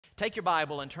Take your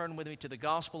Bible and turn with me to the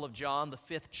Gospel of John, the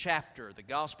 5th chapter. The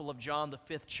Gospel of John, the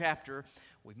 5th chapter.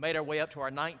 We've made our way up to our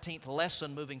 19th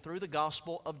lesson moving through the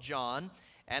Gospel of John.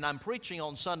 And I'm preaching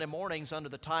on Sunday mornings under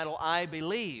the title, I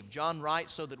Believe. John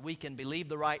writes so that we can believe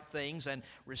the right things and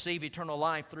receive eternal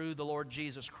life through the Lord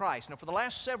Jesus Christ. Now, for the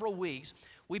last several weeks,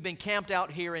 we've been camped out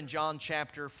here in John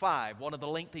chapter 5, one of the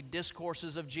lengthy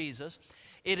discourses of Jesus.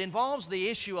 It involves the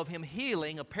issue of Him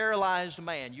healing a paralyzed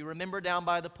man. You remember down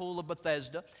by the pool of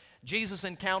Bethesda, Jesus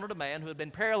encountered a man who had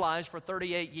been paralyzed for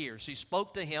 38 years. He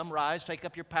spoke to him, "Rise, take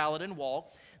up your pallet and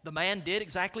walk." The man did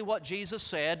exactly what Jesus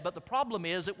said, but the problem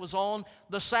is it was on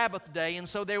the Sabbath day, and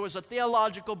so there was a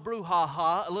theological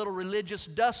brouhaha, a little religious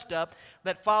dust-up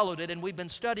that followed it, and we've been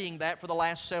studying that for the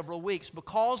last several weeks.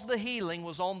 Because the healing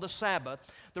was on the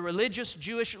Sabbath, the religious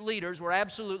Jewish leaders were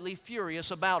absolutely furious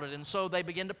about it, and so they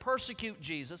began to persecute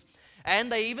Jesus,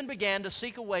 and they even began to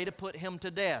seek a way to put Him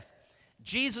to death.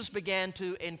 Jesus began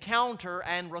to encounter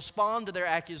and respond to their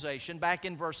accusation. Back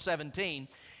in verse 17,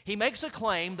 He makes a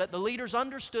claim that the leaders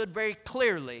understood very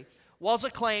clearly was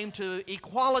a claim to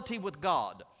equality with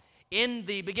God. In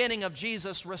the beginning of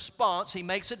Jesus' response, He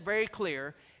makes it very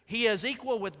clear He is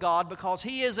equal with God because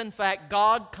He is in fact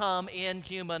God come in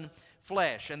human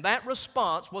flesh. And that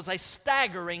response was a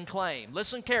staggering claim.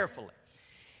 Listen carefully.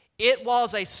 It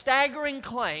was a staggering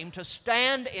claim to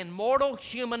stand in mortal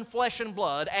human flesh and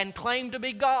blood and claim to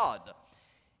be God.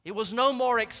 It was no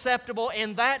more acceptable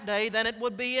in that day than it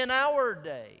would be in our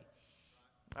day.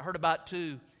 I heard about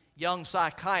two young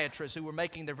psychiatrists who were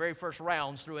making their very first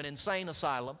rounds through an insane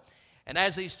asylum. And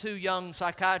as these two young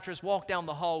psychiatrists walked down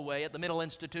the hallway at the mental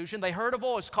institution, they heard a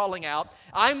voice calling out,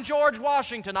 "I'm George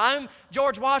Washington, I'm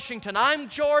George Washington, I'm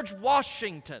George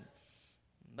Washington."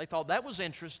 They thought that was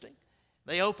interesting.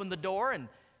 They opened the door and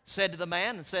said to the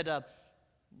man and said,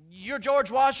 "You're George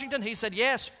Washington?" He said,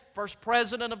 "Yes, first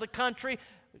president of the country,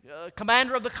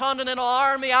 commander of the Continental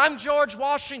Army, I'm George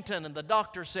Washington." And the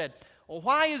doctor said, "Well,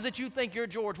 why is it you think you're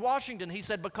George Washington?" He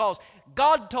said, "Because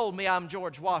God told me I'm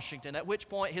George Washington." At which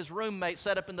point his roommate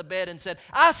sat up in the bed and said,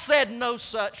 "I said no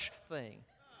such thing."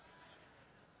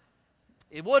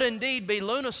 It would indeed be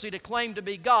lunacy to claim to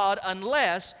be God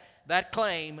unless that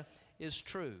claim is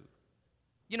true.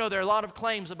 You know, there are a lot of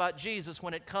claims about Jesus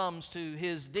when it comes to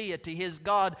His deity, His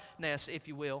godness, if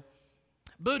you will.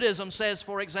 Buddhism says,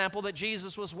 for example, that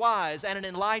Jesus was wise and an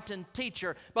enlightened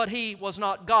teacher, but He was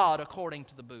not God, according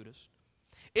to the Buddhists.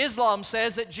 Islam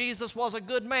says that Jesus was a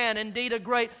good man, indeed a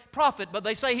great prophet, but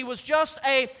they say He was just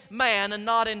a man and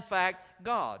not, in fact,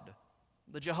 God.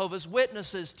 The Jehovah's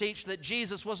Witnesses teach that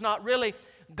Jesus was not really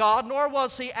God, nor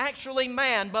was He actually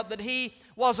man, but that He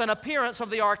was an appearance of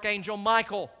the Archangel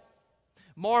Michael.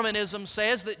 Mormonism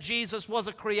says that Jesus was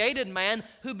a created man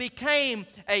who became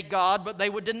a God, but they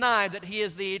would deny that He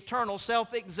is the eternal,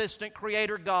 self-existent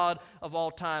creator God of all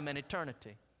time and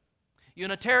eternity.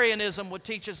 Unitarianism would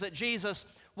teach us that Jesus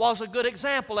was a good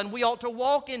example, and we ought to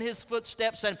walk in His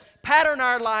footsteps and pattern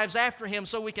our lives after Him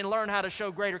so we can learn how to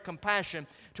show greater compassion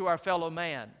to our fellow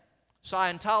man.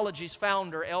 Scientology's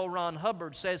founder, L. Ron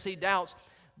Hubbard, says he doubts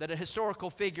that a historical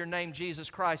figure named Jesus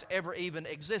Christ ever even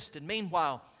existed.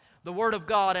 Meanwhile, the Word of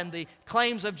God and the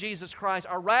claims of Jesus Christ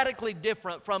are radically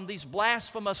different from these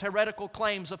blasphemous, heretical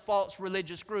claims of false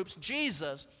religious groups.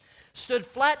 Jesus stood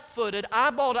flat-footed,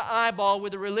 eyeball to eyeball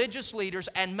with the religious leaders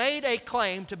and made a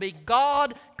claim to be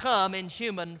God come in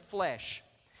human flesh.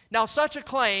 Now, such a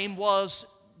claim was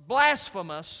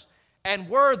blasphemous and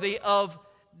worthy of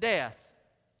death.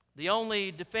 The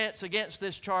only defense against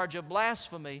this charge of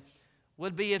blasphemy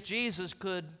would be if Jesus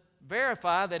could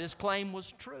verify that His claim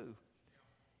was true.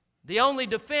 The only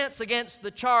defense against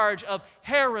the charge of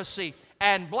heresy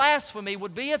and blasphemy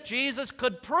would be if Jesus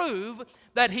could prove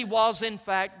that He was in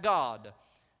fact God.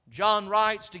 John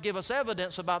writes to give us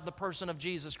evidence about the person of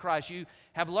Jesus Christ. You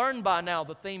have learned by now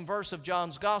the theme verse of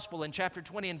John's Gospel. In chapter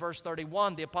 20 and verse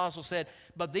 31, the apostle said,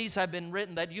 "But these have been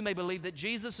written that you may believe that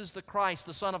Jesus is the Christ,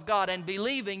 the Son of God, and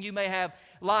believing you may have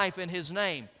life in His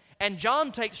name." And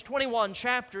John takes 21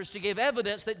 chapters to give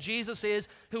evidence that Jesus is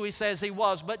who He says He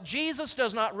was. But Jesus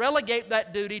does not relegate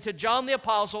that duty to John the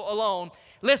Apostle alone.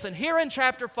 Listen, here in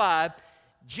chapter 5,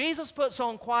 Jesus puts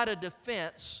on quite a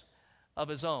defense of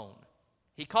His own.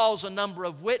 He calls a number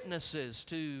of witnesses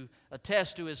to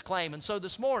attest to His claim. And so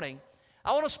this morning,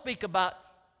 I want to speak about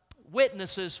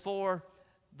witnesses for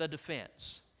the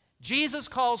defense. Jesus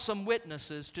calls some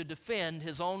witnesses to defend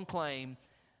His own claim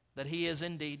that He is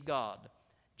indeed God.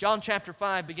 John chapter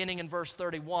 5, beginning in verse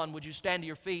 31, would you stand to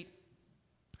your feet?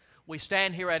 We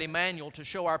stand here at Emmanuel to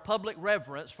show our public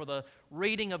reverence for the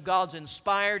reading of God's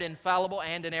inspired, infallible,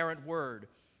 and inerrant Word.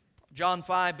 John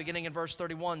 5, beginning in verse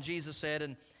 31, Jesus said,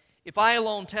 "And If I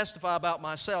alone testify about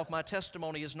myself, my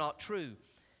testimony is not true.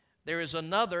 There is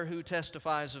another who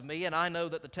testifies of me, and I know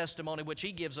that the testimony which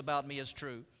he gives about me is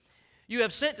true. You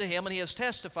have sent to him, and he has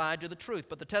testified to the truth.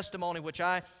 But the testimony which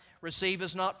I receive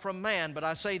is not from man, but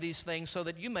I say these things so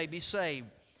that you may be saved.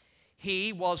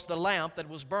 He was the lamp that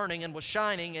was burning and was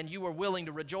shining, and you were willing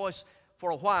to rejoice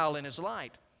for a while in his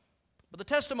light. But the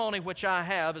testimony which I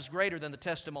have is greater than the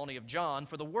testimony of John,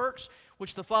 for the works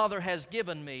which the Father has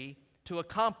given me to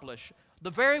accomplish, the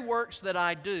very works that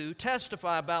I do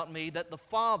testify about me that the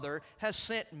Father has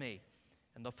sent me.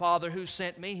 And the Father who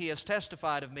sent me, he has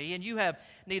testified of me, and you have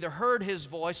neither heard his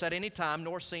voice at any time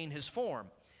nor seen his form.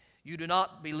 You do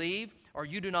not believe, or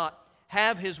you do not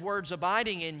have his words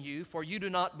abiding in you, for you do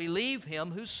not believe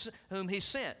him whom he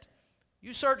sent.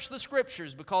 You search the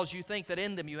Scriptures because you think that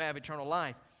in them you have eternal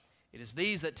life. It is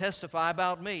these that testify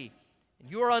about me,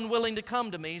 and you are unwilling to come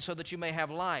to me so that you may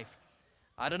have life.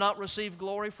 I do not receive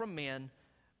glory from men,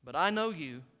 but I know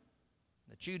you,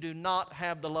 that you do not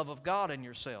have the love of God in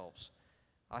yourselves.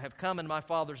 I have come in my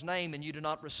Father's name, and you do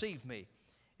not receive me.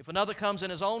 If another comes in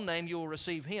his own name, you will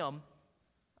receive him.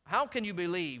 How can you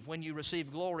believe when you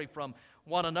receive glory from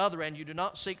one another, and you do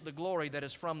not seek the glory that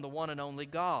is from the one and only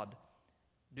God?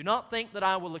 Do not think that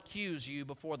I will accuse you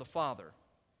before the Father.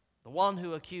 The one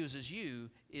who accuses you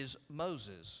is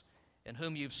Moses, in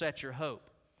whom you've set your hope.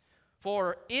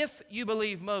 For if you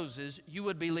believe Moses, you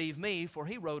would believe me, for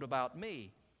he wrote about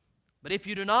me. But if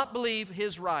you do not believe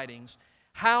his writings,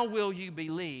 how will you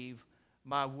believe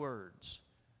my words?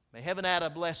 May heaven add a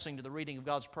blessing to the reading of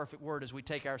God's perfect word as we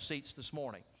take our seats this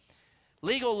morning.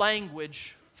 Legal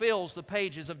language fills the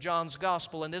pages of John's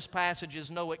gospel, and this passage is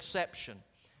no exception.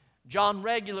 John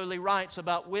regularly writes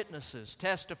about witnesses,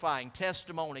 testifying,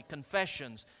 testimony,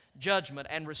 confessions, judgment,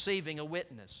 and receiving a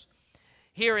witness.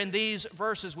 Here in these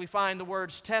verses we find the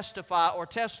words testify or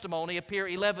testimony appear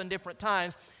 11 different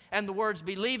times, and the words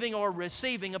believing or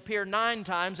receiving appear 9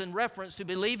 times in reference to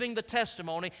believing the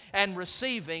testimony and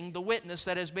receiving the witness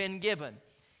that has been given.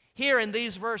 Here in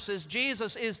these verses,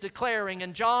 Jesus is declaring,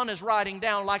 and John is writing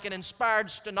down like an inspired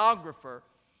stenographer,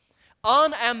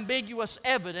 unambiguous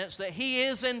evidence that he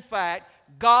is in fact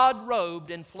God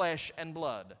robed in flesh and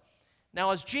blood.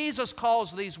 Now, as Jesus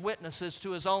calls these witnesses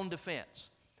to his own defense,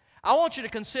 I want you to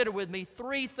consider with me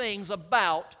 3 things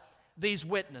about these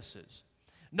witnesses.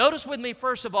 Notice with me,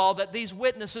 first of all, that these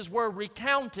witnesses were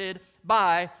recounted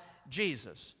by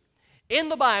Jesus. In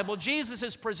the Bible, Jesus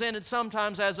is presented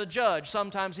sometimes as a judge.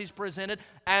 Sometimes he's presented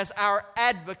as our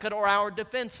advocate or our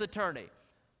defense attorney.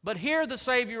 But here the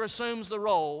Savior assumes the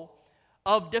role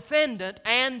of defendant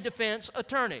and defense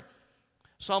attorney.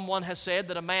 Someone has said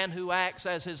that a man who acts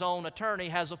as his own attorney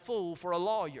has a fool for a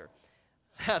lawyer.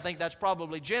 I think that's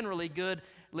probably generally good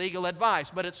legal advice,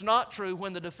 but it's not true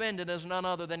when the defendant is none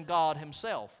other than God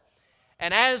himself.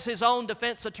 And as his own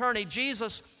defense attorney,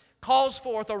 Jesus calls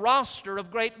forth a roster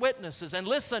of great witnesses. And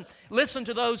listen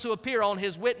to those who appear on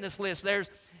his witness list.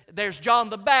 There's John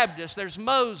the Baptist, there's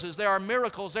Moses, there are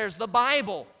miracles, there's the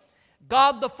Bible.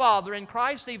 God the Father, and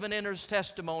Christ even enters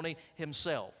testimony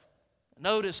himself.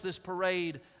 Notice this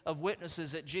parade of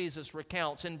witnesses that Jesus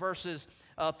recounts. In verses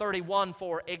 31,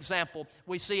 for example,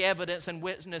 we see evidence and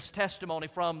witness testimony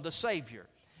from the Savior.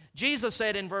 Jesus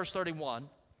said in verse 31,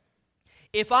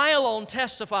 "If I alone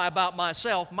testify about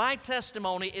myself, my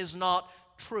testimony is not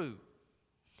true."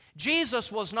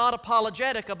 Jesus was not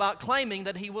apologetic about claiming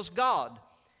that he was God.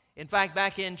 In fact,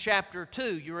 back in chapter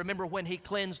 2, you remember when he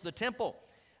cleansed the temple.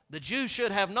 The Jews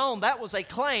should have known that was a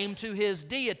claim to his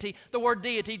deity. The word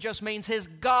deity just means his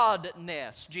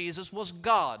godness. Jesus was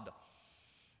God.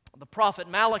 The prophet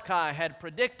Malachi had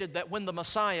predicted that when the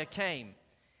Messiah came,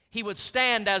 he would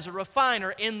stand as a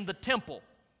refiner in the temple,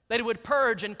 that he would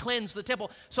purge and cleanse the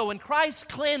temple. So when Christ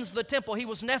cleansed the temple, he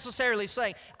was necessarily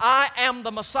saying, I am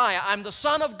the Messiah. I'm the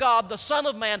Son of God, the Son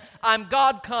of Man. I'm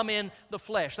God come in the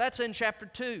flesh. That's in chapter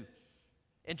 2.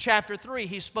 In chapter 3,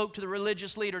 he spoke to the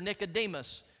religious leader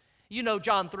Nicodemus. You know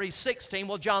John 3:16.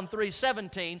 Well, John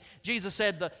 3:17, Jesus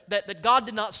said that God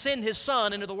did not send his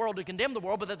Son into the world to condemn the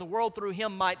world, but that the world through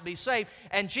him might be saved.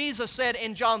 And Jesus said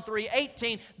in John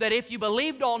 3:18 that if you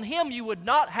believed on him, you would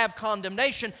not have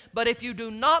condemnation. But if you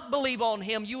do not believe on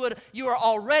him, you are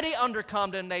already under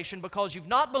condemnation because you've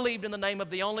not believed in the name of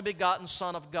the only begotten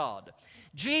Son of God.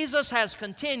 Jesus has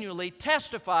continually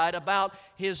testified about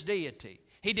his deity.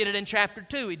 He did it in chapter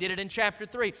 2. He did it in chapter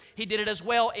 3. He did it as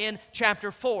well in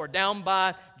chapter 4, down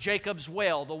by Jacob's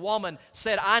well. The woman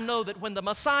said, I know that when the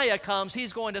Messiah comes,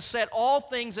 he's going to set all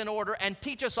things in order and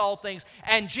teach us all things.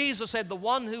 And Jesus said, the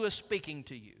one who is speaking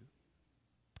to you,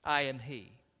 I am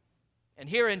he. And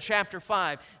here in chapter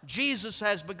 5, Jesus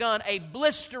has begun a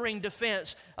blistering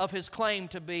defense of his claim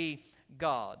to be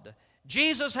God.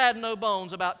 Jesus had no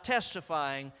bones about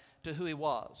testifying to who he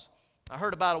was. I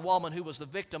heard about a woman who was the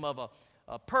victim of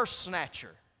a purse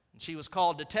snatcher. She was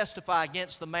called to testify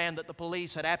against the man that the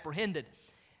police had apprehended.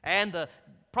 And the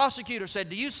prosecutor said,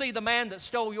 "Do you see the man that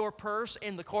stole your purse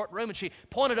in the courtroom?" And she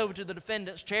pointed over to the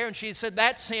defendant's chair and she said,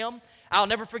 "That's him. I'll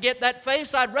never forget that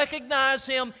face. I'd recognize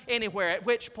him anywhere." At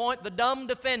which point the dumb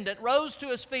defendant rose to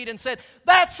his feet and said,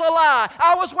 "That's a lie.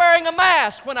 I was wearing a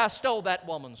mask when I stole that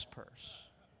woman's purse."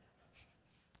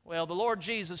 Well, the Lord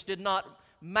Jesus did not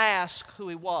mask who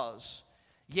he was.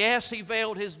 Yes, he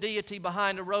veiled his deity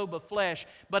behind a robe of flesh,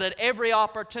 but at every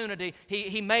opportunity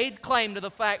he made claim to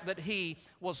the fact that he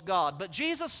was God. But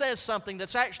Jesus says something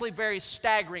that's actually very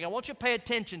staggering. I want you to pay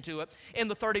attention to it in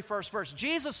the 31st verse.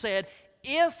 Jesus said,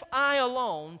 "If I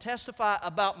alone testify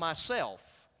about myself,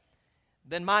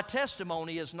 then my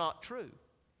testimony is not true."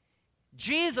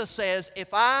 Jesus says,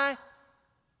 if I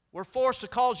were forced to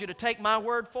cause you to take my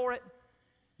word for it,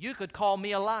 you could call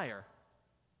me a liar.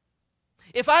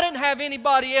 If I didn't have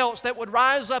anybody else that would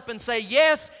rise up and say,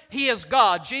 "Yes, he is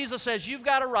God," Jesus says, you've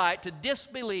got a right to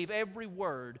disbelieve every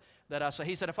word that I say.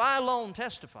 He said, if I alone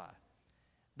testify,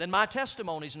 then my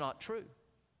testimony is not true.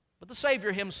 But the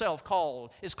Savior himself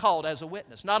is called as a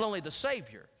witness. Not only the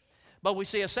Savior, but we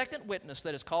see a second witness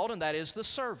that is called, and that is the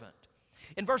servant.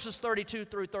 In verses 32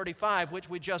 through 35, which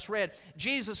we just read,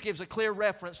 Jesus gives a clear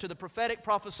reference to the prophetic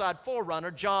prophesied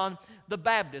forerunner, John the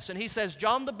Baptist. And he says,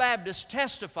 "John the Baptist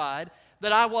testified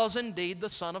that I was indeed the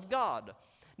Son of God."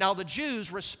 Now the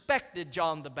Jews respected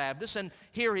John the Baptist, and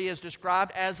here he is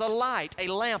described as a light, a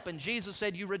lamp. And Jesus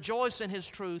said, "You rejoice in his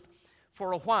truth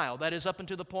for a while." That is, up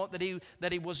until the point that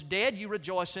he was dead, you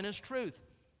rejoice in his truth.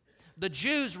 The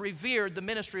Jews revered the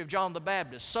ministry of John the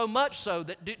Baptist, so much so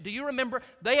that, do you remember,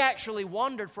 they actually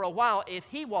wondered for a while if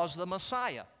he was the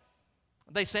Messiah.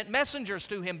 They sent messengers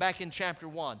to him back in chapter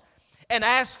 1 and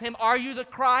asked him, "Are you the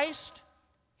Christ?"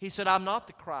 He said, "I'm not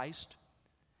the Christ."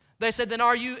 They said, "Then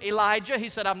are you Elijah?" He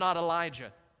said, "I'm not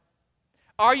Elijah."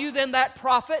 "Are you then that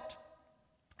prophet?"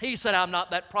 He said, "I'm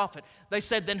not that prophet." They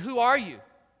said, "Then who are you?"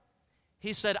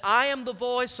 He said, "I am the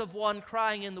voice of one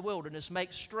crying in the wilderness,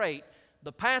 make straight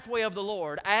the pathway of the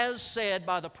Lord, as said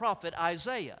by the prophet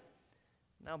Isaiah."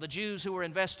 Now the Jews who were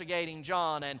investigating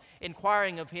John and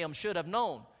inquiring of him should have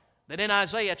known that in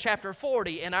Isaiah chapter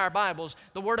 40 in our Bibles,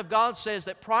 the Word of God says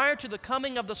that prior to the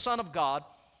coming of the Son of God,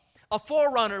 a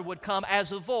forerunner would come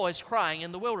as a voice crying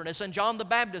in the wilderness. And John the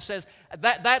Baptist says,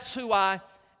 that's who I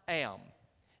am.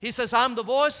 He says, "I'm the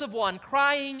voice of one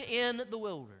crying in the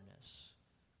wilderness.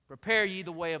 Prepare ye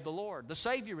the way of the Lord." The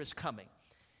Savior is coming.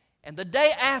 And the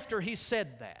day after he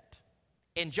said that,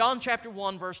 in John chapter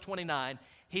 1, verse 29,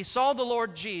 he saw the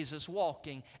Lord Jesus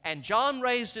walking, and John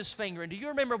raised his finger. And do you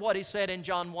remember what he said in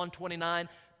John 1:29?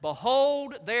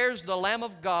 "Behold, there's the Lamb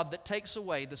of God that takes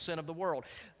away the sin of the world."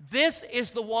 This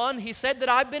is the one, he said, that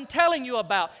I've been telling you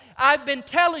about. I've been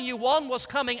telling you one was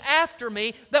coming after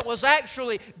me that was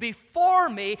actually before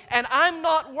me, and I'm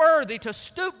not worthy to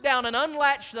stoop down and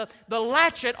unlatch the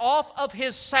latchet off of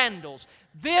his sandals.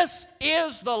 This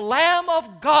is the Lamb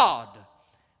of God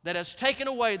that has taken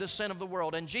away the sin of the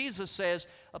world. And Jesus says,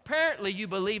 apparently you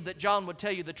believe that John would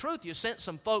tell you the truth. You sent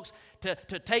some folks to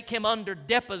take him under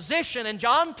deposition, and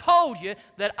John told you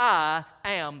that I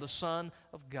am the Son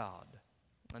of God.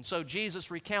 And so Jesus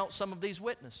recounts some of these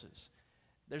witnesses.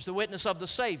 There's the witness of the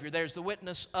Savior. There's the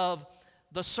witness of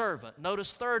the servant.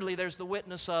 Notice thirdly, there's the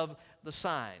witness of the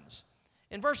signs.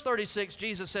 In verse 36,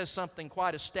 Jesus says something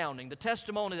quite astounding. "The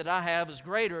testimony that I have is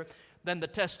greater than the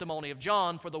testimony of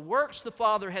John, for the works the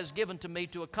Father has given to me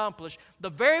to accomplish, the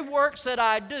very works that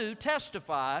I do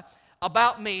testify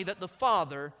about me that the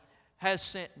Father has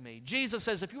sent me." Jesus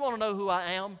says, if you want to know who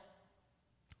I am,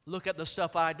 look at the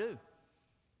stuff I do.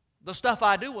 The stuff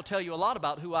I do will tell you a lot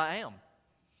about who I am.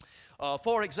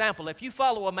 For example, if you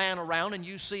follow a man around and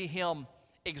you see him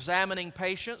examining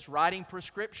patients, writing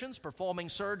prescriptions, performing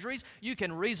surgeries, you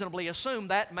can reasonably assume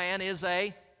that man is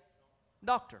a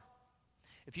doctor.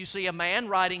 If you see a man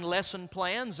writing lesson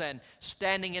plans and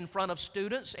standing in front of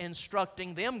students,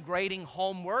 instructing them, grading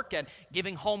homework and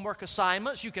giving homework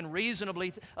assignments, you can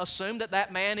reasonably assume that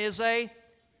that man is a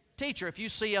teacher. If you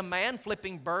see a man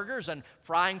flipping burgers and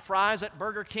frying fries at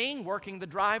Burger King, working the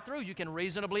drive-thru, you can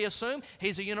reasonably assume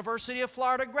he's a University of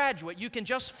Florida graduate. You can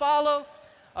just follow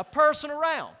a person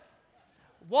around.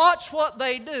 Watch what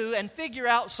they do and figure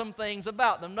out some things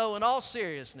about them. No, in all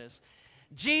seriousness,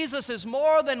 Jesus is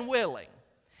more than willing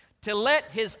to let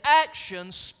his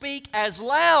actions speak as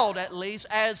loud, at least,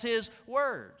 as his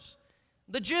words.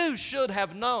 The Jews should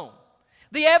have known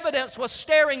The evidence was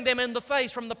staring them in the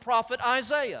face from the prophet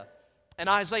Isaiah. In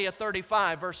Isaiah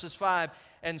 35, verses 5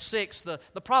 and 6, the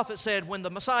prophet said, when the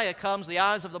Messiah comes, the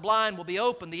eyes of the blind will be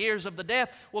opened, the ears of the deaf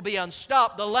will be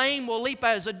unstopped, the lame will leap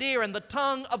as a deer, and the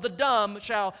tongue of the dumb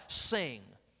shall sing.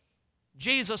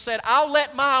 Jesus said, I'll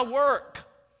let my work,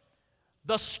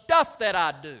 the stuff that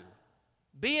I do,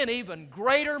 be an even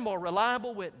greater, more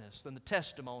reliable witness than the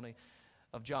testimony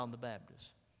of John the Baptist.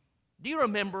 Do you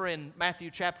remember in Matthew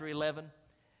chapter 11,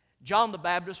 John the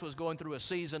Baptist was going through a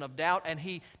season of doubt, and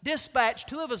he dispatched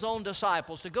two of his own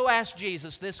disciples to go ask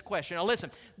Jesus this question. Now listen,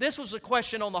 this was a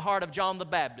question on the heart of John the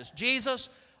Baptist. Jesus,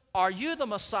 are you the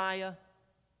Messiah,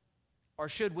 or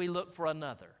should we look for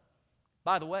another?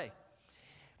 By the way,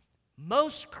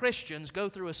 most Christians go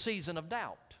through a season of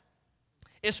doubt.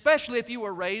 Especially if you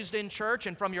were raised in church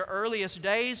and from your earliest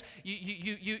days,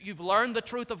 you've learned the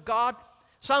truth of God.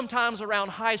 Sometimes around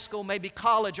high school, maybe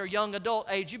college or young adult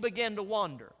age, you begin to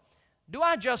wonder, do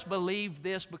I just believe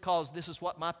this because this is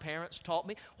what my parents taught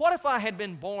me? What if I had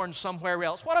been born somewhere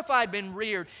else? What if I had been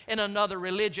reared in another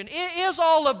religion? Is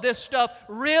all of this stuff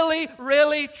really,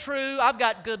 really true? I've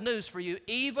got good news for you.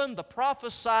 Even the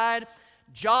prophesied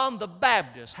John the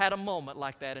Baptist had a moment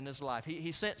like that in his life.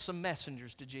 He sent some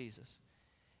messengers to Jesus.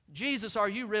 Jesus, are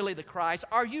you really the Christ?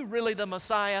 Are you really the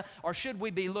Messiah? Or should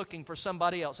we be looking for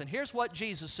somebody else? And here's what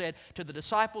Jesus said to the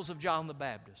disciples of John the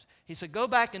Baptist. He said, go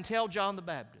back and tell John the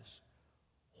Baptist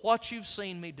what you've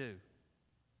seen me do.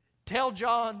 Tell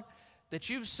John that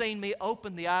you've seen me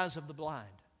open the eyes of the blind.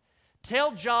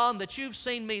 Tell John that you've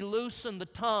seen me loosen the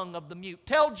tongue of the mute.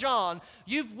 Tell John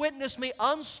you've witnessed me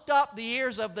unstop the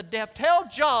ears of the deaf. Tell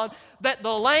John that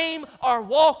the lame are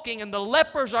walking and the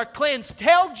lepers are cleansed.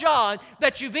 Tell John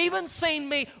that you've even seen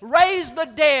me raise the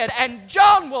dead. And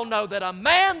John will know that a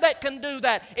man that can do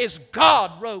that is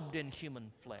God robed in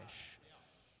human flesh.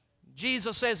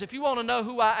 Jesus says, if you want to know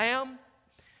who I am,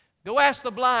 go ask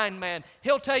the blind man.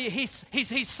 He'll tell you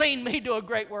he's seen me do a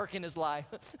great work in his life.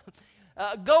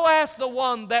 Go ask the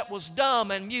one that was dumb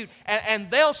and mute,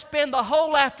 and they'll spend the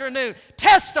whole afternoon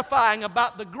testifying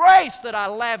about the grace that I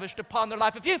lavished upon their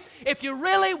life. If you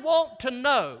really want to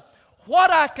know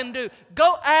what I can do,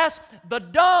 go ask the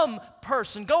dumb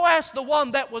person. Go ask the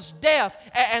one that was deaf,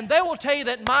 and they will tell you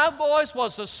that my voice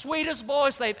was the sweetest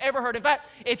voice they've ever heard. In fact,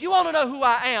 if you want to know who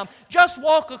I am, just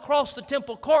walk across the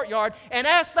temple courtyard and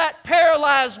ask that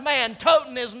paralyzed man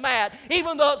toting his mat,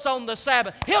 even though it's on the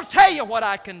Sabbath. He'll tell you what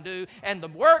I can do, and the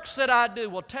works that I do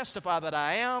will testify that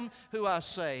I am who I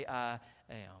say I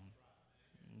am.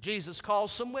 Jesus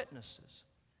calls some witnesses.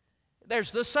 There's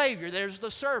the Savior, there's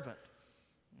the servant.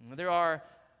 There are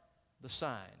the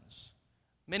signs.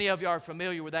 Many of you are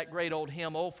familiar with that great old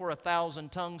hymn, "Oh, for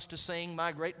 1,000 tongues to sing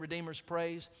my great Redeemer's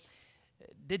praise."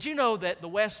 Did you know that the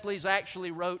Wesleys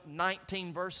actually wrote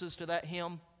 19 verses to that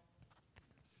hymn?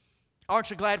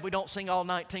 Aren't you glad we don't sing all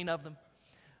 19 of them?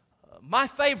 My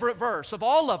favorite verse of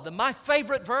all of them, my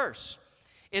favorite verse,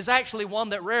 is actually one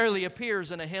that rarely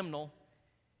appears in a hymnal.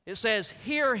 It says,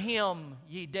 "Hear him,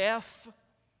 ye deaf.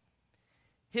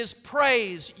 His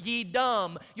praise, ye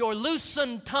dumb, your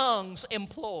loosened tongues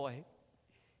employ.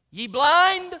 Ye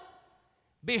blind,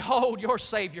 behold your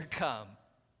Savior come.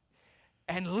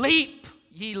 And leap,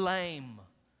 ye lame,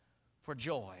 for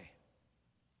joy."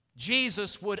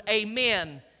 Jesus would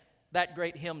amen that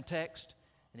great hymn text,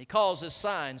 and he calls his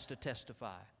signs to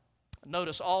testify.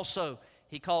 Notice also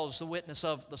he calls the witness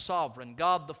of the sovereign.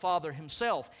 God the Father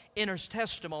himself enters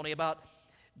testimony about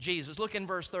Jesus. Look in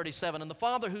verse 37. "And the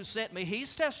Father who sent me,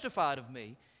 he's testified of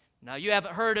me. Now you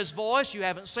haven't heard his voice, you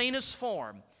haven't seen his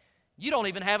form. You don't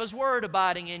even have his word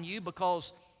abiding in you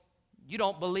because you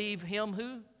don't believe him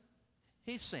who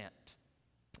he sent."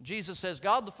 Jesus says,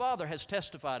 God the Father has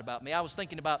testified about me. I was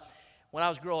thinking about when I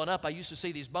was growing up, I used to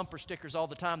see these bumper stickers all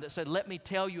the time that said, "Let me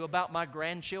tell you about my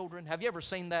grandchildren." Have you ever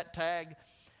seen that tag?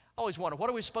 I always wonder, what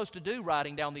are we supposed to do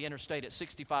riding down the interstate at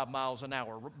 65 miles an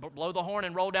hour? Blow the horn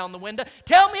and roll down the window?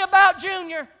 Tell me about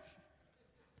Junior.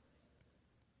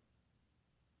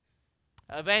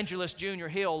 Evangelist Junior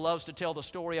Hill loves to tell the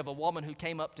story of a woman who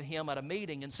came up to him at a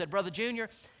meeting and said, "Brother Junior,"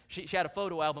 she had a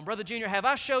photo album, "Brother Junior, have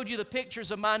I showed you the pictures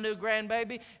of my new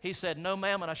grandbaby?" He said, "No,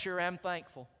 ma'am, and I sure am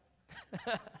thankful."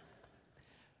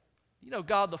 You know,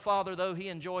 God the Father, though, he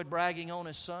enjoyed bragging on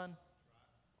his Son.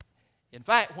 In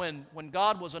fact, when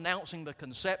God was announcing the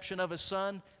conception of his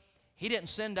Son, he didn't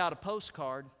send out a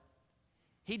postcard.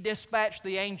 He dispatched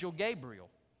the angel Gabriel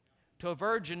to a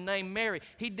virgin named Mary.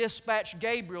 He dispatched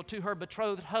Gabriel to her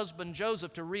betrothed husband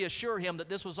Joseph to reassure him that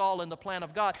this was all in the plan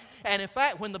of God. And in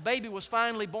fact, when the baby was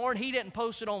finally born, he didn't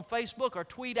post it on Facebook or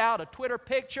tweet out a Twitter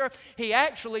picture. He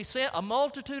actually sent a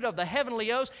multitude of the heavenly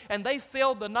hosts, and they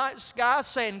filled the night sky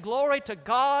saying, "Glory to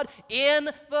God in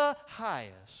the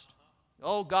highest."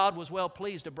 Oh, God was well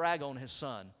pleased to brag on His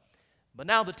Son. But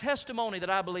now the testimony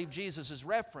that I believe Jesus is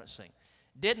referencing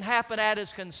didn't happen at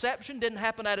His conception, didn't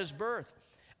happen at His birth.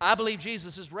 I believe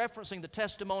Jesus is referencing the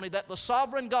testimony that the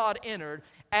sovereign God entered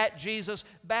at Jesus'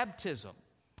 baptism.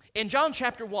 In John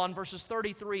chapter 1, verses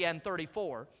 33 and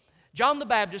 34, John the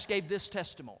Baptist gave this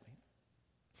testimony.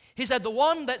 He said, "The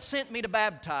one that sent me to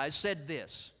baptize said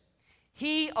this,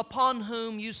 'He upon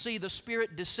whom you see the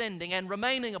Spirit descending and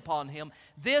remaining upon Him,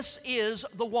 this is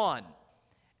the one.'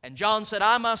 And John said,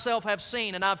 'I myself have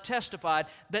seen and I've testified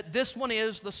that this one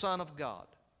is the Son of God.'"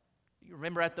 You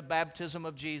remember at the baptism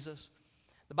of Jesus?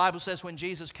 The Bible says when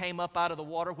Jesus came up out of the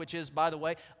water, which is, by the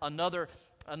way, another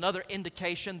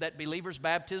indication that believers'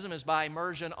 baptism is by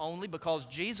immersion only, because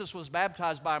Jesus was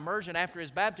baptized by immersion. After His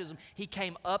baptism, He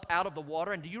came up out of the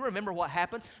water. And do you remember what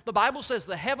happened? The Bible says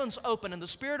the heavens opened and the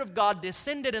Spirit of God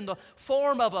descended in the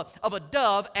form of a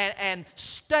dove and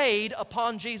stayed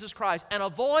upon Jesus Christ. And a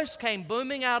voice came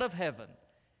booming out of heaven,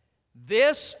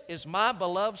 "This is my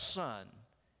beloved Son,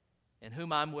 in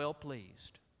whom I'm well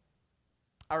pleased."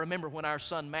 I remember when our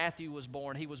son Matthew was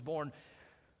born. He was born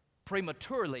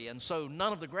prematurely, and so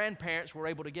none of the grandparents were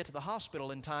able to get to the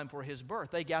hospital in time for his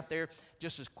birth. They got there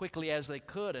just as quickly as they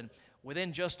could, and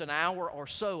within just an hour or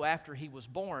so after he was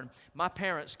born, my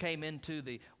parents came into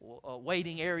the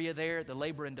waiting area there, the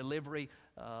labor and delivery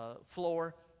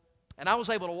floor, and I was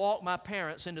able to walk my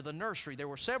parents into the nursery. There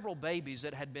were several babies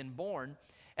that had been born,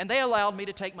 and they allowed me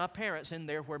to take my parents in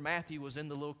there where Matthew was in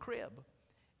the little crib.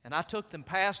 And I took them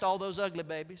past all those ugly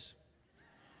babies.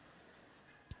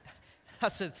 I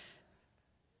said,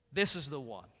 "This is the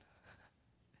one.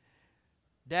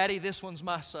 Daddy, this one's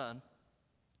my son.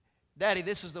 Daddy,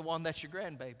 this is the one that's your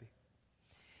grandbaby."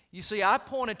 You see, I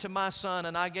pointed to my son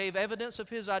and I gave evidence of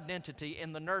his identity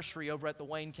in the nursery over at the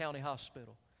Wayne County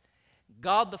Hospital.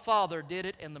 God the Father did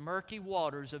it in the murky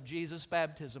waters of Jesus'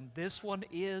 baptism. "This one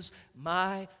is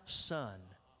my son."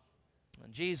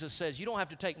 And Jesus says, you don't have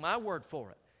to take my word for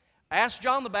it. Ask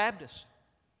John the Baptist.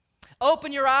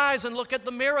 Open your eyes and look at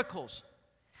the miracles.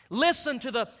 Listen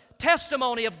to the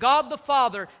testimony of God the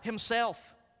Father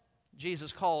Himself.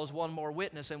 Jesus calls one more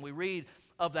witness, and we read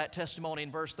of that testimony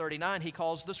in verse 39. He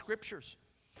calls the Scriptures.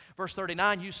 Verse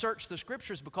 39, "You search the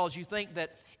Scriptures because you think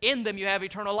that in them you have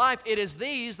eternal life. It is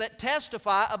these that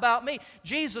testify about me."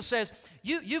 Jesus says,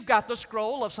 you've got the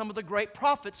scroll of some of the great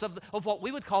prophets of what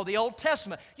we would call the Old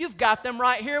Testament. You've got them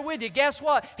right here with you. Guess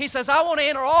what? He says, I want to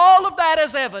enter all of that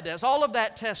as evidence. All of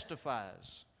that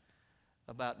testifies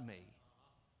about me.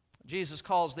 Jesus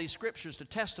calls these Scriptures to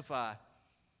testify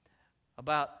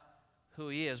about who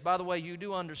He is. By the way, you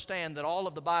do understand that all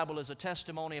of the Bible is a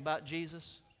testimony about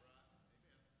Jesus?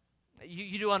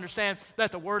 You do understand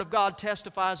that the Word of God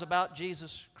testifies about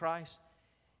Jesus Christ?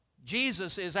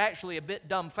 Jesus is actually a bit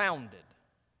dumbfounded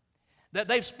that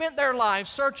they've spent their lives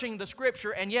searching the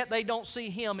Scripture and yet they don't see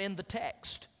Him in the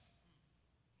text.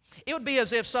 It would be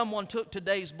as if someone took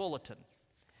today's bulletin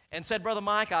and said, "Brother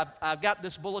Mike, I've got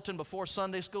this bulletin before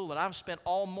Sunday school and I've spent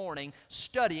all morning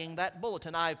studying that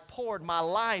bulletin. I've poured my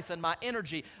life and my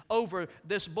energy over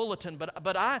this bulletin,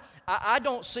 but I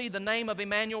don't see the name of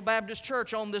Emmanuel Baptist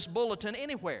Church on this bulletin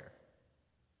anywhere."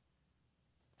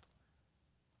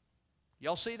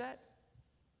 Y'all see that?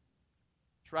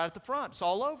 It's right at the front. It's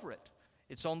all over it.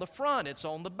 It's on the front. It's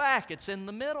on the back. It's in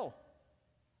the middle.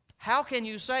 How can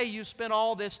you say you spent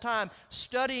all this time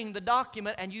studying the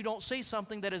document and you don't see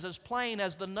something that is as plain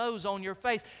as the nose on your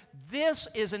face? This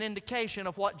is an indication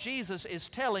of what Jesus is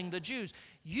telling the Jews.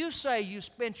 You say you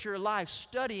spent your life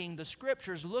studying the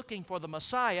Scriptures looking for the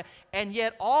Messiah, and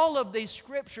yet all of these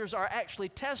Scriptures are actually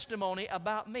testimony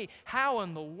about me. How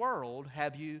in the world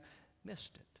have you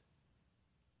missed it?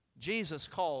 Jesus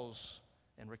calls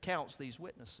and recounts these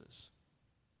witnesses.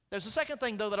 There's a second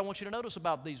thing, though, that I want you to notice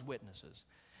about these witnesses.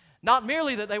 Not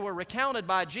merely that they were recounted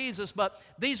by Jesus, but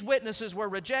these witnesses were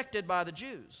rejected by the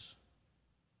Jews.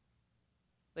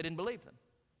 They didn't believe them.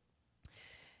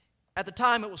 At the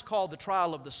time, it was called the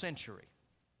trial of the century,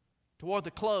 toward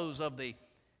the close of the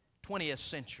 20th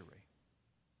century.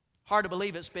 Hard to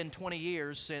believe it's been 20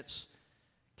 years since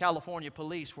California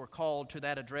police were called to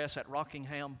that address at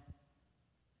Rockingham.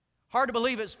 Hard to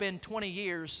believe it's been 20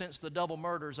 years since the double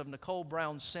murders of Nicole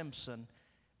Brown Simpson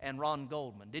and Ron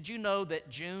Goldman. Did you know that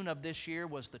June of this year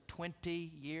was the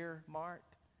 20-year mark?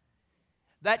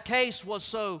 That case was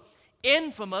so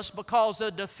infamous because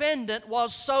the defendant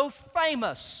was so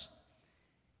famous.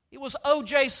 It was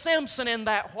O.J. Simpson in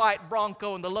that white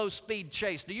Bronco in the low-speed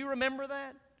chase. Do you remember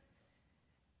that?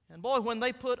 And boy, when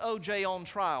they put O.J. on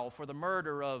trial for the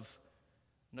murder of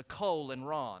Nicole and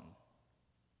Ron,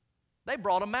 they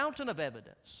brought a mountain of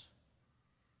evidence.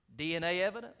 DNA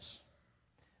evidence,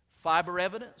 fiber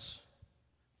evidence,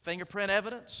 fingerprint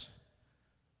evidence,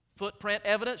 footprint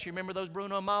evidence. You remember those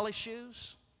Bruno Mali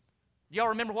shoes? Y'all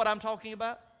remember what I'm talking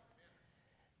about?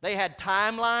 They had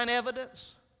timeline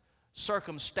evidence,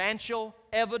 circumstantial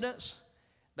evidence.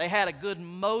 They had a good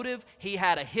motive. He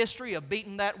had a history of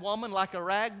beating that woman like a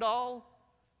rag doll.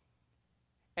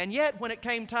 And yet, when it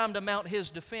came time to mount his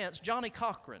defense, Johnny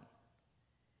Cochran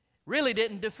really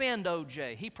didn't defend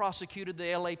O.J. He prosecuted the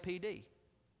LAPD.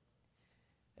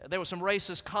 There were some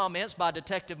racist comments by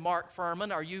Detective Mark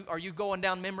Furman. Are you going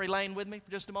down memory lane with me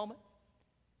for just a moment?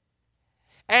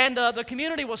 And the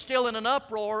community was still in an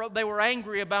uproar. They were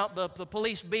angry about the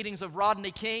police beatings of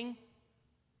Rodney King.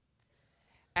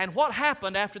 And what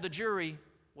happened after the jury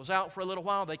was out for a little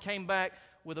while? They came back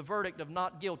with a verdict of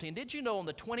not guilty. And did you know on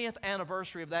the 20th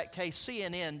anniversary of that case,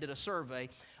 CNN did a survey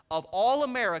of all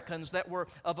Americans that were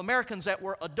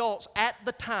adults at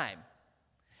the time.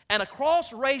 And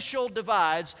across racial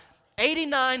divides,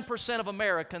 89% of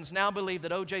Americans now believe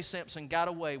that O.J. Simpson got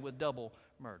away with double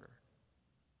murder.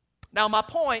 Now, my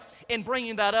point in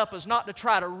bringing that up is not to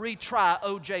try to retry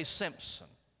O.J. Simpson.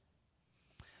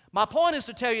 My point is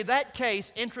to tell you that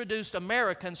case introduced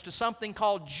Americans to something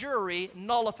called jury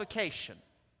nullification.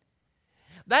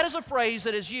 That is a phrase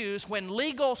that is used when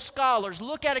legal scholars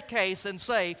look at a case and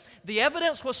say, the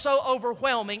evidence was so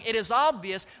overwhelming, it is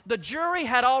obvious the jury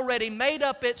had already made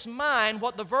up its mind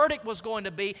what the verdict was going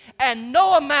to be, and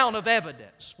no amount of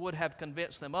evidence would have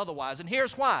convinced them otherwise. And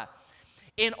here's why.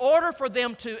 In order for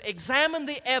them to examine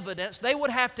the evidence, they would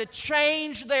have to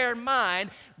change their mind.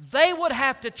 They would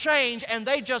have to change, and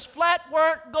they just flat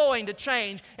weren't going to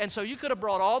change. And so you could have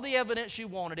brought all the evidence you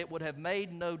wanted. It would have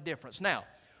made no difference. Now,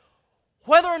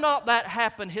 whether or not that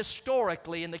happened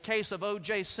historically in the case of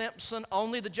O.J. Simpson,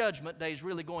 only the judgment day is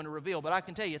really going to reveal. But I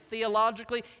can tell you,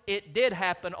 theologically, it did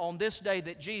happen on this day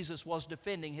that Jesus was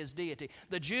defending his deity.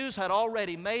 The Jews had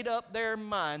already made up their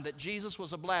mind that Jesus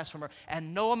was a blasphemer,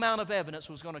 and no amount of evidence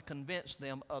was going to convince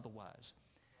them otherwise.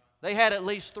 They had at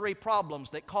least three problems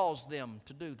that caused them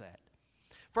to do that.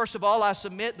 First of all, I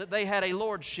submit that they had a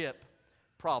lordship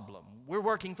problem. We're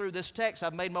working through this text.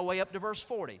 I've made my way up to verse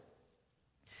 40.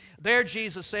 There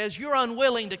Jesus says, you're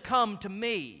unwilling to come to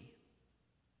me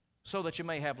so that you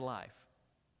may have life.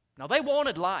 Now they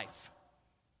wanted life.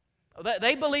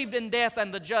 They believed in death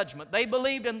and the judgment. They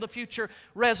believed in the future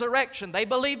resurrection. They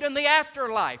believed in the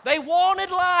afterlife. They wanted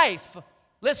life.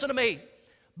 Listen to me.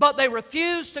 But they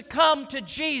refused to come to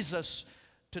Jesus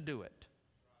to do it.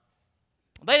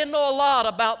 They didn't know a lot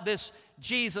about this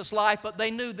Jesus life, but they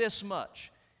knew this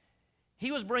much.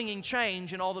 He was bringing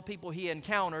change in all the people he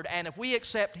encountered, and if we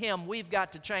accept him, we've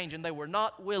got to change, and they were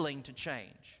not willing to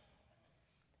change.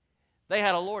 They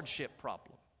had a lordship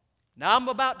problem. Now, I'm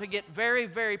about to get very,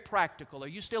 very practical. Are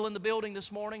you still in the building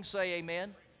this morning? Say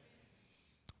amen.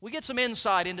 We get some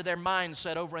insight into their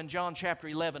mindset over in John chapter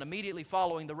 11, immediately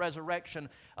following the resurrection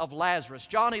of Lazarus.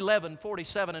 John 11,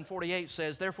 47 and 48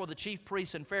 says, therefore the chief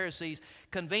priests and Pharisees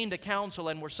convened a council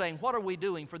and were saying, what are we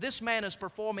doing? For this man is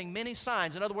performing many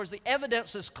signs. In other words, the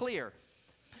evidence is clear.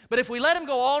 But if we let him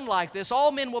go on like this,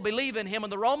 all men will believe in him,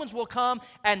 and the Romans will come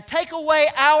and take away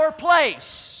our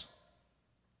place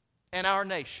in our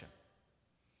nation.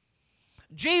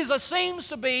 Jesus seems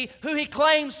to be who he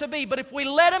claims to be, but if we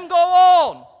let him go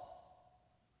on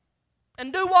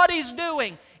and do what he's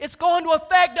doing, it's going to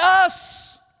affect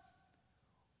us.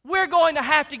 We're going to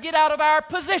have to get out of our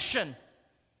position.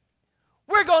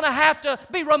 We're going to have to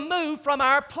be removed from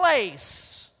our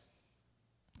place.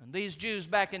 And these Jews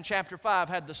back in chapter 5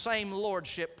 had the same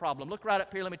lordship problem. Look right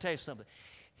up here, let me tell you something.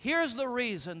 Here's the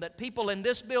reason that people in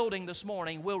this building this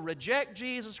morning will reject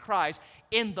Jesus Christ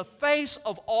in the face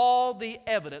of all the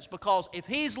evidence. Because if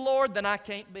he's Lord, then I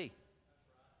can't be.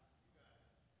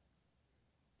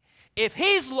 If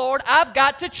he's Lord, I've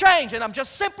got to change, and I'm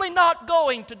just simply not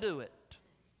going to do it.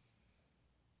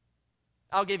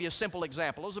 I'll give you a simple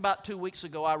example. It was about 2 weeks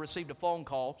ago I received a phone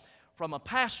call from a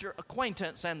pastor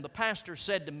acquaintance, and the pastor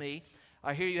said to me,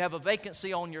 I hear you have a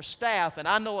vacancy on your staff, and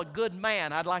I know a good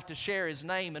man. I'd like to share his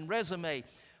name and resume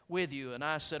with you. And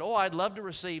I said, oh, I'd love to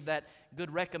receive that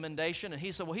good recommendation. And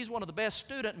he said, well, he's one of the best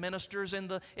student ministers in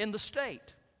the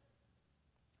state.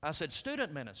 I said,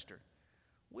 student minister?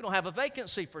 We don't have a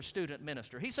vacancy for student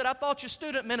minister. He said, I thought your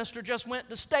student minister just went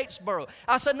to Statesboro.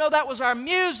 I said, no, that was our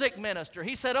music minister.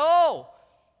 He said, oh.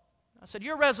 I said,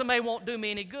 your resume won't do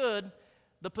me any good.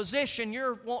 The position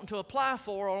you're wanting to apply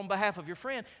for on behalf of your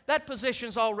friend, that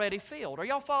position's already filled. Are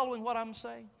y'all following what I'm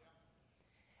saying?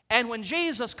 And when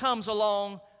Jesus comes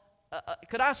along,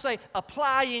 could I say,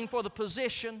 applying for the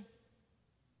position,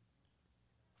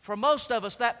 for most of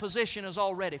us, that position is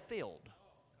already filled.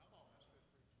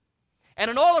 And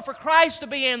in order for Christ to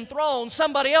be enthroned,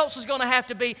 somebody else is going to have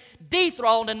to be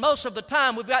dethroned, and most of the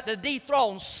time we've got to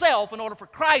dethrone self in order for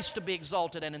Christ to be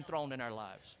exalted and enthroned in our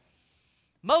lives.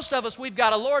 Most of us, we've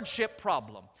got a lordship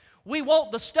problem. We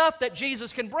want the stuff that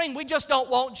Jesus can bring. We just don't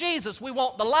want Jesus. We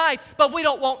want the life, but we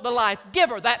don't want the life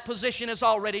giver. That position is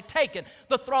already taken.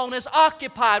 The throne is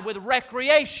occupied with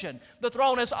recreation. The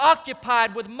throne is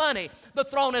occupied with money. The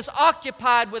throne is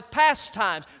occupied with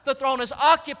pastimes. The throne is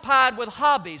occupied with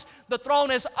hobbies. The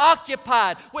throne is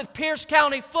occupied with Pierce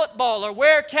County football or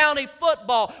Ware County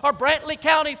football or Brantley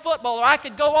County football, or I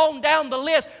could go on down the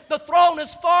list. The throne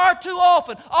is far too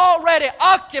often already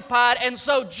occupied, and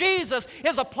so Jesus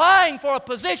is applying for a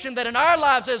position that in our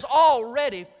lives is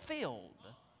already filled.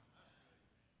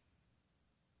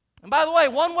 And by the way,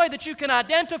 one way that you can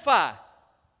identify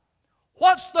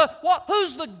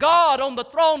who's the God on the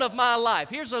throne of my life,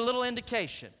 here's a little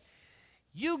indication.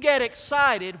 You get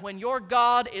excited when your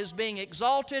God is being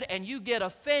exalted, and you get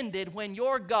offended when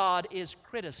your God is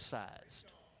criticized.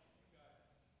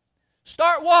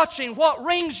 Start watching what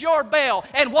rings your bell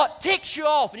and what ticks you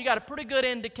off, and you got a pretty good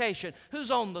indication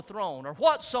who's on the throne or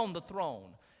what's on the throne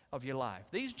of your life.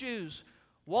 These Jews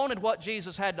wanted what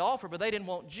Jesus had to offer, but they didn't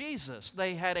want Jesus.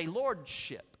 They had a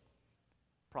lordship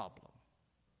problem.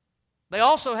 They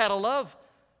also had a love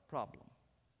problem.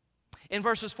 In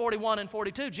verses 41 and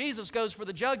 42, Jesus goes for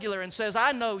the jugular and says,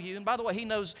 I know you. And by the way, He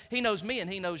knows me and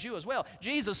He knows you as well.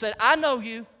 Jesus said, I know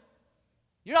you.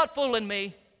 You're not fooling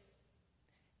me.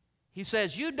 He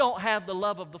says, you don't have the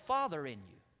love of the Father in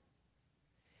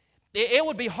you. It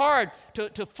would be hard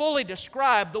to fully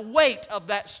describe the weight of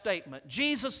that statement.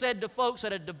 Jesus said to folks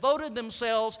that had devoted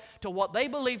themselves to what they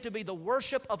believed to be the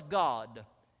worship of God.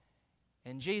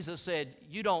 And Jesus said,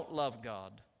 you don't love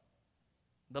God.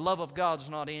 The love of God's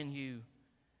not in you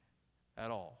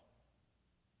at all.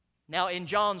 Now, in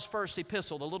John's first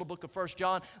epistle, the little book of 1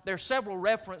 John, there are several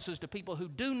references to people who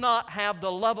do not have the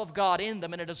love of God in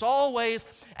them, and it is always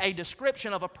a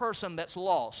description of a person that's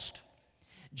lost.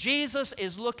 Jesus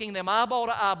is looking them eyeball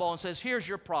to eyeball and says, here's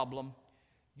your problem.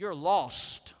 You're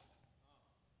lost.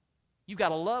 You've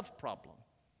got a love problem.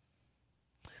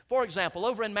 For example,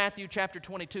 over in Matthew chapter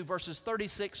 22, verses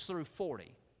 36 through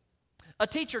 40, a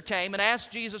teacher came and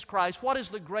asked Jesus Christ, what is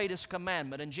the greatest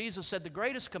commandment? And Jesus said, the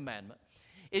greatest commandment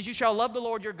is you shall love the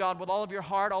Lord your God with all of your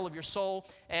heart, all of your soul,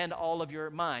 and all of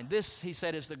your mind. This, he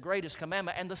said, is the greatest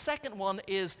commandment. And the second one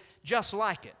is just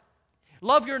like it.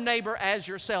 Love your neighbor as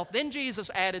yourself. Then Jesus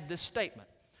added this statement.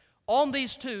 On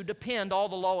these two depend all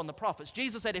the law and the prophets.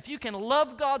 Jesus said, if you can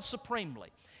love God supremely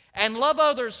and love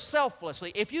others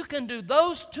selflessly, if you can do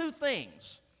those two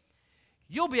things,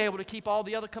 you'll be able to keep all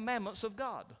the other commandments of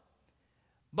God.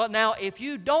 But now, if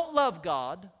you don't love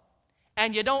God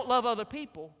and you don't love other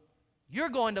people, you're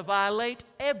going to violate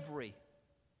every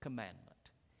commandment.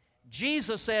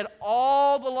 Jesus said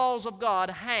all the laws of God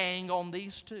hang on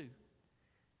these two.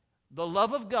 The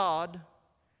love of God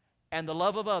and the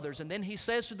love of others. And then he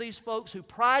says to these folks who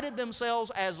prided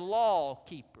themselves as law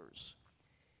keepers,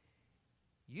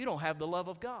 you don't have the love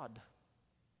of God.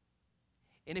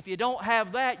 And if you don't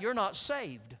have that, you're not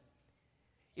saved.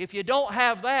 If you don't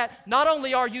have that, not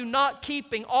only are you not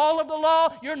keeping all of the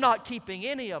law, you're not keeping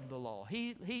any of the law.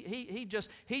 He just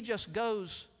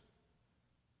goes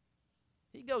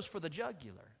for the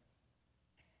jugular.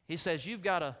 He says, you've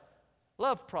got a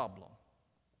love problem.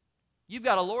 You've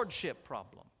got a lordship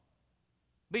problem.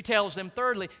 He tells them,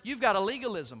 thirdly, you've got a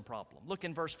legalism problem. Look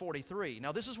in verse 43.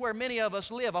 Now, this is where many of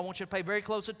us live. I want you to pay very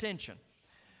close attention.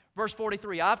 Verse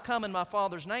 43, I've come in my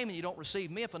Father's name and you don't receive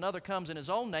me. If another comes in his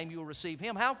own name, you will receive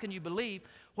him. How can you believe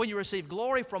when you receive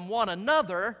glory from one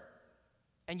another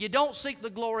and you don't seek the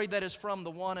glory that is from the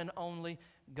one and only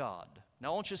God?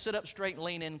 Now, I want you to sit up straight and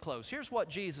lean in close. Here's what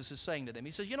Jesus is saying to them.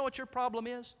 He says, you know what your problem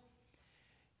is?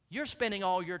 You're spending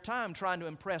all your time trying to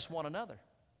impress one another.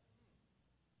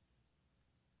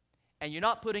 And you're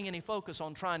not putting any focus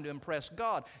on trying to impress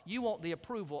God. You want the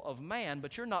approval of man,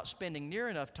 but you're not spending near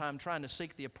enough time trying to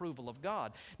seek the approval of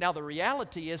God. Now, the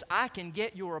reality is I can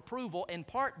get your approval in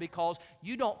part because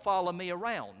you don't follow me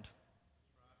around.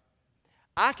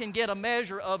 I can get a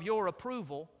measure of your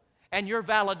approval and your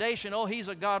validation. Oh, he's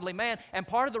a godly man. And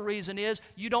part of the reason is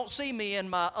you don't see me in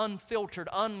my unfiltered,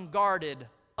 unguarded,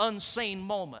 unseen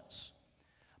moments.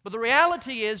 But the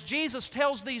reality is Jesus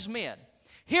tells these men,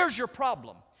 here's your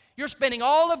problem. You're spending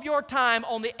all of your time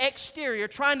on the exterior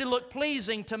trying to look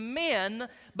pleasing to men,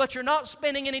 but you're not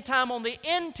spending any time on the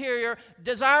interior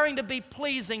desiring to be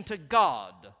pleasing to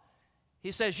God. He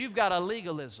says you've got a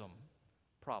legalism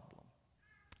problem.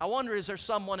 I wonder, is there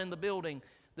someone in the building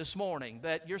this morning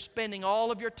that you're spending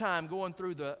all of your time going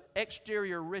through the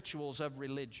exterior rituals of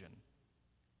religion,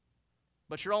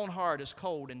 but your own heart is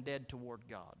cold and dead toward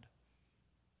God?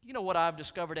 You know what I've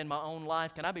discovered in my own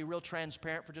life? Can I be real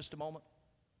transparent for just a moment?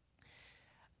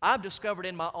 I've discovered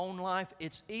in my own life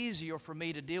it's easier for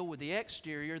me to deal with the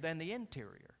exterior than the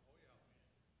interior.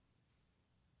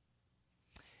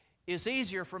 It's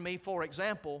easier for me, for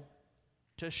example,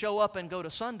 to show up and go to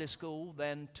Sunday school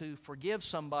than to forgive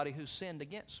somebody who sinned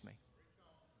against me.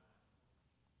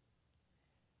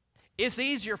 It's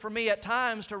easier for me at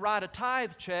times to write a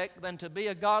tithe check than to be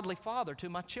a godly father to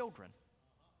my children.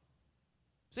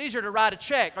 It's easier to write a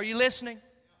check. Are you listening?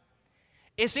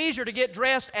 It's easier to get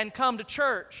dressed and come to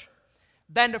church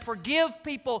than to forgive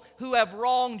people who have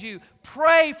wronged you.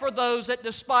 Pray for those that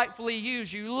despitefully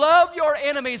use you. Love your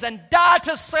enemies and die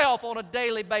to self on a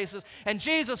daily basis. And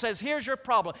Jesus says, here's your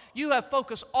problem. You have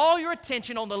focused all your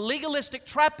attention on the legalistic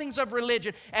trappings of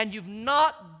religion, and you've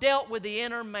not dealt with the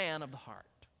inner man of the heart.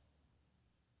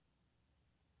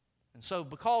 And so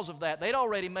because of that, they'd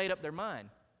already made up their mind.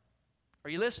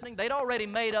 Are you listening? They'd already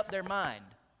made up their mind.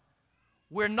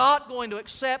 We're not going to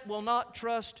accept, will not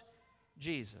trust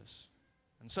Jesus.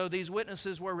 And so these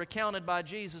witnesses were recounted by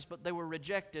Jesus, but they were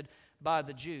rejected by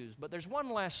the Jews. But there's one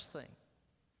last thing.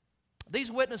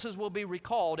 These witnesses will be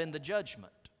recalled in the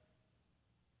judgment.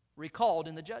 Recalled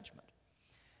in the judgment.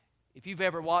 If you've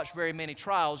ever watched very many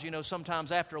trials, you know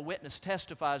sometimes after a witness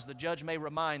testifies, the judge may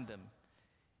remind them,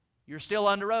 you're still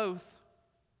under oath.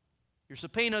 Your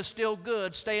subpoena is still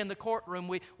good. Stay in the courtroom.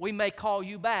 We may call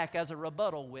you back as a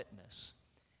rebuttal witness.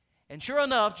 And sure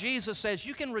enough, Jesus says,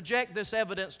 you can reject this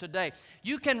evidence today.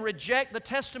 You can reject the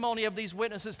testimony of these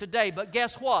witnesses today, but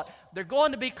guess what? They're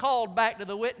going to be called back to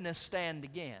the witness stand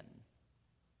again.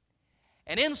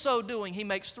 And in so doing, he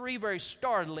makes three very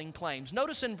startling claims.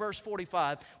 Notice in verse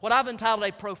 45, what I've entitled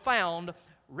a profound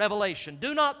revelation.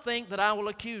 Do not think that I will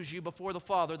accuse you before the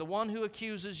Father. The one who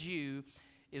accuses you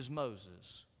is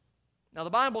Moses. Now, the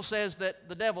Bible says that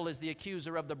the devil is the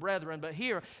accuser of the brethren, but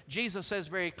here Jesus says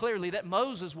very clearly that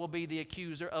Moses will be the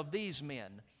accuser of these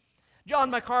men. John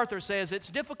MacArthur says it's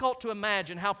difficult to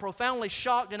imagine how profoundly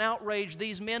shocked and outraged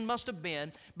these men must have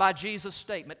been by Jesus'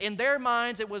 statement. In their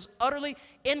minds, it was utterly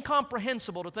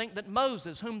incomprehensible to think that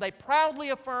Moses, whom they proudly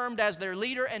affirmed as their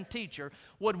leader and teacher,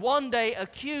 would one day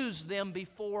accuse them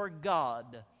before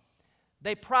God.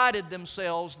 They prided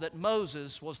themselves that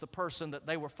Moses was the person that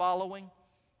they were following.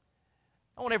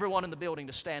 I want everyone in the building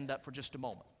to stand up for just a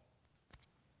moment.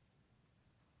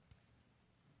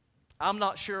 I'm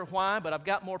not sure why, but I've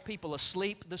got more people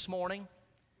asleep this morning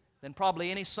than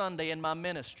probably any Sunday in my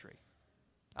ministry.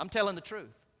 I'm telling the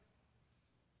truth.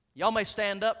 Y'all may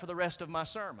stand up for the rest of my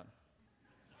sermon.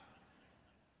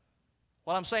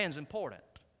 What I'm saying is important.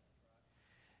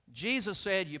 Jesus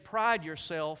said, you pride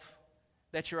yourself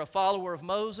that you're a follower of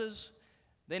Moses.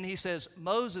 Then he says,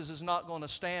 Moses is not going to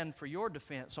stand for your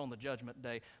defense on the judgment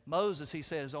day. Moses, he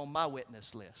says, is on my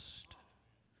witness list.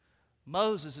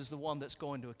 Moses is the one that's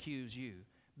going to accuse you.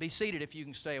 Be seated if you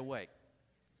can stay awake.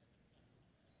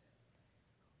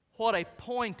 What a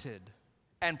pointed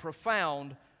and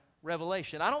profound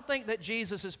revelation. I don't think that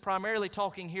Jesus is primarily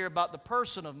talking here about the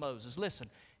person of Moses. Listen,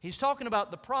 he's talking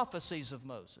about the prophecies of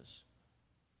Moses.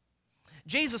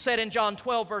 Jesus said in John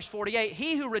 12, verse 48,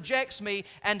 he who rejects me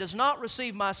and does not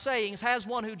receive my sayings has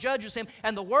one who judges him,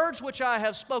 and the words which I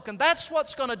have spoken, that's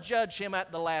what's going to judge him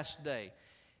at the last day.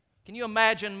 Can you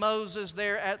imagine Moses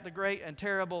there at the great and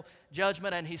terrible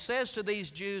judgment? And he says to these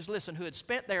Jews, listen, who had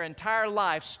spent their entire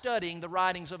life studying the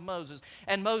writings of Moses.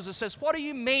 And Moses says, what do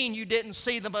you mean you didn't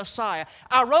see the Messiah?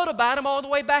 I wrote about him all the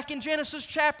way back in Genesis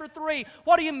chapter 3.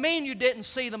 What do you mean you didn't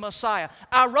see the Messiah?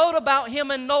 I wrote about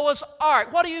him in Noah's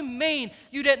ark. What do you mean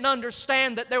you didn't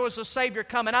understand that there was a Savior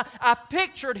coming? I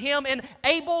pictured him in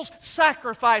Abel's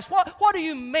sacrifice. What do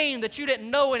you mean that you didn't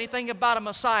know anything about a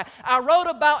Messiah? I wrote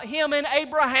about him in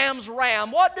Abraham's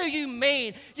ram. What do you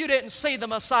mean you didn't see the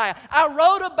Messiah? I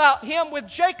wrote about him with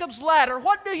Jacob's ladder.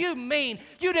 What do you mean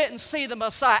you didn't see the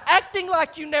Messiah? Acting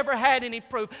like you never had any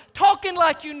proof. Talking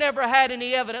like you never had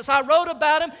any evidence. I wrote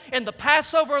about him in the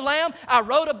Passover lamb. I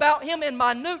wrote about him in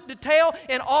minute detail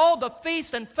in all the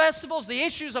feasts and festivals, the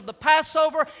issues of the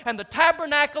Passover and the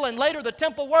tabernacle and later the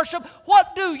temple worship.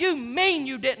 What do you mean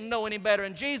you didn't know any better?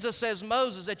 And Jesus says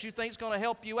Moses, that you think is going to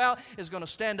help you out, is going to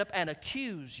stand up and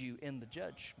accuse you in the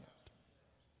judgment.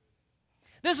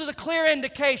 This is a clear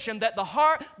indication that the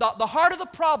heart of the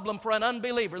problem for an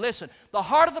unbeliever, listen, the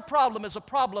heart of the problem is a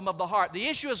problem of the heart. The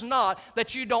issue is not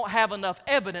that you don't have enough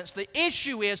evidence. The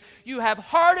issue is you have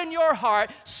hardened your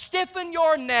heart, stiffened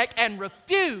your neck, and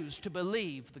refused to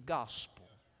believe the gospel.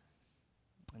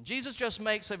 And Jesus just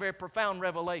makes a very profound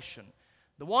revelation.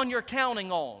 The one you're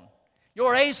counting on,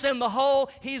 your ace in the hole,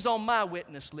 he's on my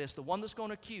witness list. The one that's going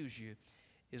to accuse you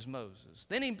is Moses.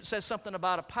 Then he says something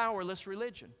about a powerless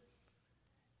religion.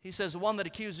 He says, the one that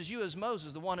accuses you is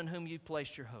Moses, the one in whom you've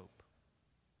placed your hope.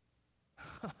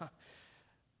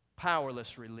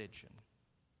 Powerless religion.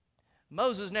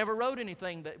 Moses never wrote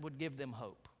anything that would give them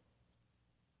hope.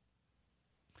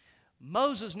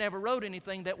 Moses never wrote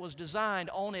anything that was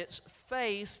designed on its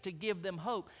face to give them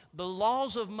hope. The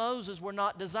laws of Moses were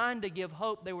not designed to give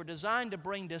hope. They were designed to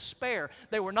bring despair.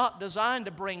 They were not designed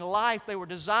to bring life. They were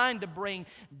designed to bring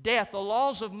death. The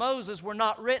laws of Moses were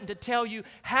not written to tell you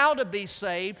how to be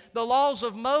saved. The laws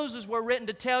of Moses were written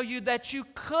to tell you that you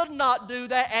could not do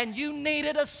that and you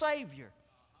needed a Savior.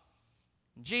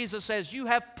 Jesus says you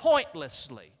have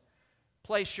pointlessly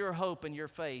placed your hope and your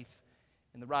faith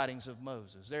in the writings of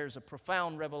Moses. There's a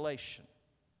profound revelation,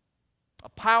 a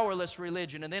powerless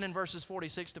religion. And then in verses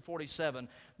 46 to 47,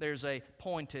 there's a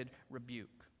pointed rebuke.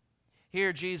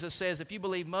 Here Jesus says, if you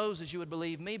believe Moses, you would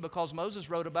believe me because Moses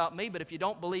wrote about me. But if you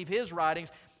don't believe his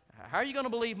writings, how are you going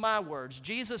to believe my words?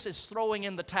 Jesus is throwing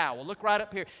in the towel. Look right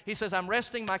up here. He says, I'm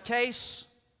resting my case.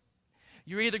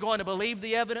 You're either going to believe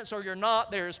the evidence or you're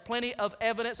not. There's plenty of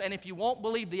evidence, and if you won't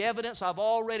believe the evidence I've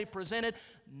already presented,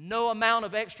 no amount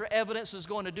of extra evidence is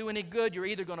going to do any good. You're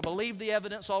either going to believe the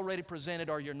evidence already presented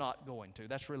or you're not going to.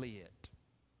 That's really it.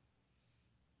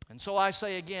 And so I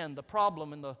say again, the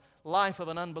problem in the life of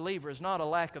an unbeliever is not a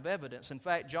lack of evidence. In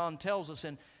fact, John tells us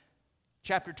in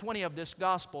chapter 20 of this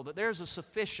gospel that there's a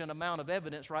sufficient amount of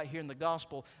evidence right here in the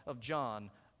gospel of John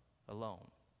alone.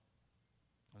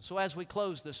 And so as we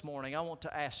close this morning, I want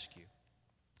to ask you,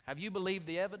 have you believed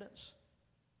the evidence?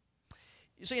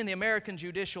 You see, in the American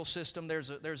judicial system, there's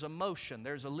a motion,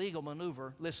 there's a legal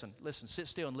maneuver. Listen, sit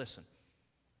still and listen.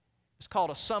 It's called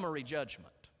a summary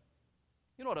judgment.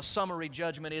 You know what a summary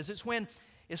judgment is? It's when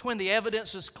the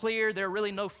evidence is clear, there are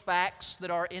really no facts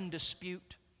that are in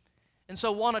dispute. And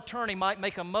so one attorney might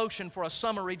make a motion for a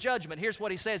summary judgment. Here's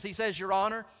what he says. He says, Your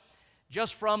Honor,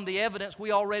 just from the evidence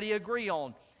we already agree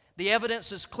on, the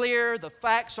evidence is clear, the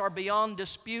facts are beyond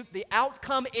dispute, the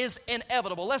outcome is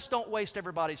inevitable. Let's don't waste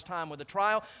everybody's time with a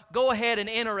trial. Go ahead and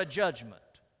enter a judgment.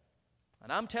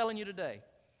 And I'm telling you today,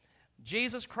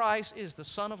 Jesus Christ is the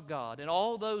Son of God, and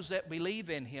all those that believe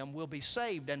in Him will be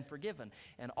saved and forgiven,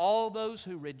 and all those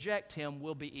who reject Him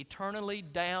will be eternally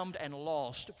damned and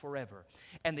lost forever.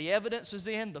 And the evidence is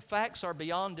in, the facts are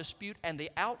beyond dispute, and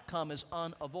the outcome is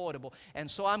unavoidable. And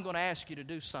so I'm going to ask you to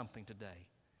do something today.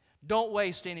 Don't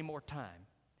waste any more time.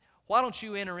 Why don't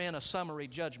you enter in a summary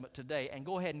judgment today and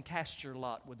go ahead and cast your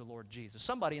lot with the Lord Jesus?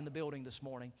 Somebody in the building this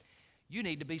morning, you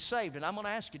need to be saved. And I'm going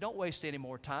to ask you, don't waste any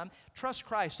more time. Trust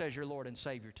Christ as your Lord and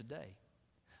Savior today.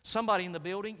 Somebody in the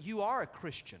building, you are a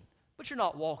Christian, but you're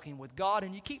not walking with God,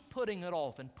 and you keep putting it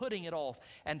off and putting it off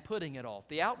and putting it off.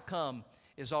 The outcome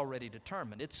is already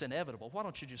determined. It's inevitable. Why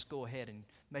don't you just go ahead and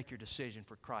make your decision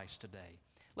for Christ today?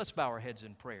 Let's bow our heads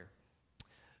in prayer.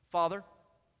 Father,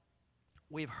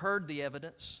 we've heard the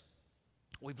evidence.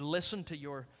 We've listened to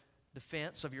your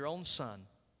defense of your own Son.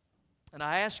 And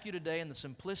I ask you today in the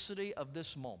simplicity of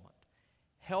this moment,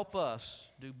 help us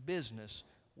do business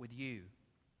with you.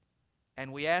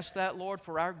 And we ask that, Lord,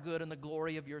 for our good and the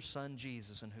glory of your Son,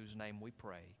 Jesus, in whose name we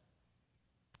pray.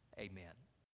 Amen.